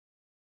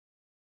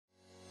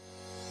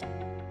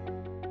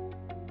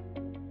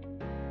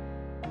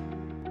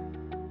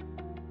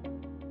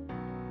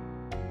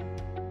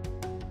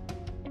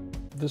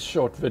This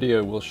short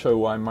video will show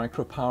why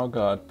MicroPower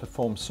Guard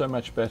performs so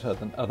much better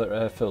than other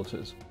air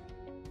filters.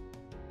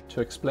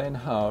 To explain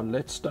how,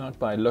 let's start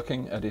by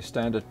looking at a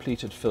standard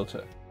pleated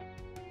filter.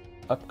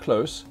 Up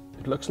close,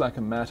 it looks like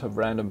a mat of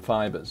random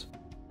fibers.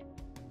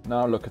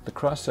 Now look at the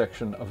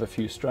cross-section of a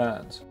few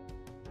strands.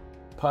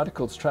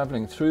 Particles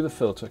traveling through the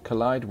filter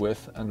collide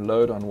with and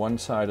load on one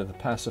side of the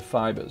passive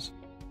fibers.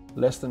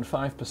 Less than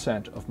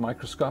 5% of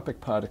microscopic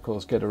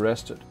particles get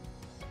arrested.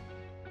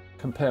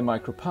 Compare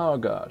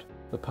MicroPower Guard.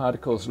 The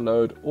particles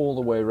load all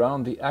the way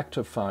around the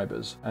active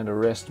fibers and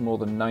arrest more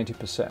than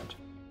 90%.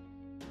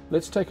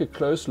 Let's take a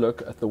close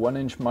look at the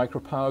 1-inch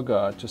MicroPower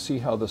Guard to see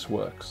how this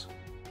works.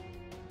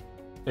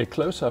 A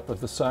close-up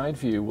of the side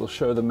view will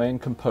show the main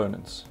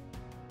components: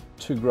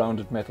 2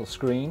 grounded metal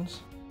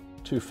screens,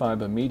 2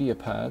 fiber media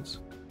pads,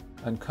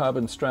 and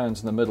carbon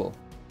strands in the middle.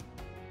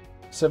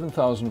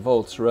 7,000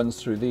 volts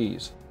runs through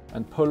these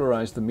and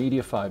polarize the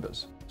media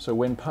fibers, so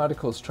when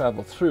particles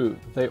travel through,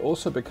 they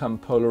also become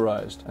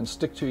polarized and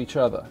stick to each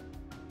other.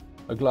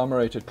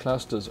 Agglomerated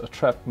clusters are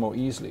trapped more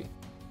easily.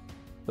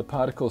 The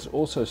particles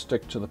also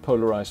stick to the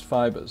polarized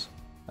fibers,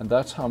 and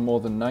that's how more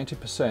than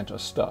 90% are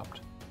stopped.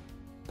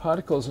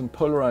 Particles in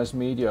polarized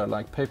media are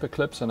like paper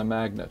clips and a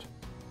magnet.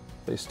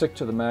 They stick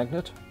to the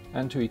magnet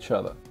and to each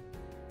other.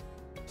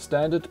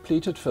 Standard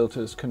pleated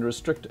filters can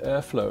restrict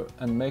airflow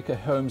and make a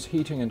home's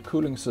heating and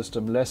cooling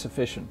system less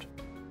efficient.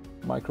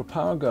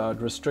 MicroPower Guard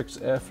restricts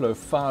airflow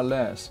far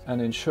less and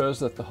ensures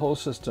that the whole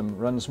system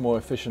runs more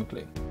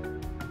efficiently.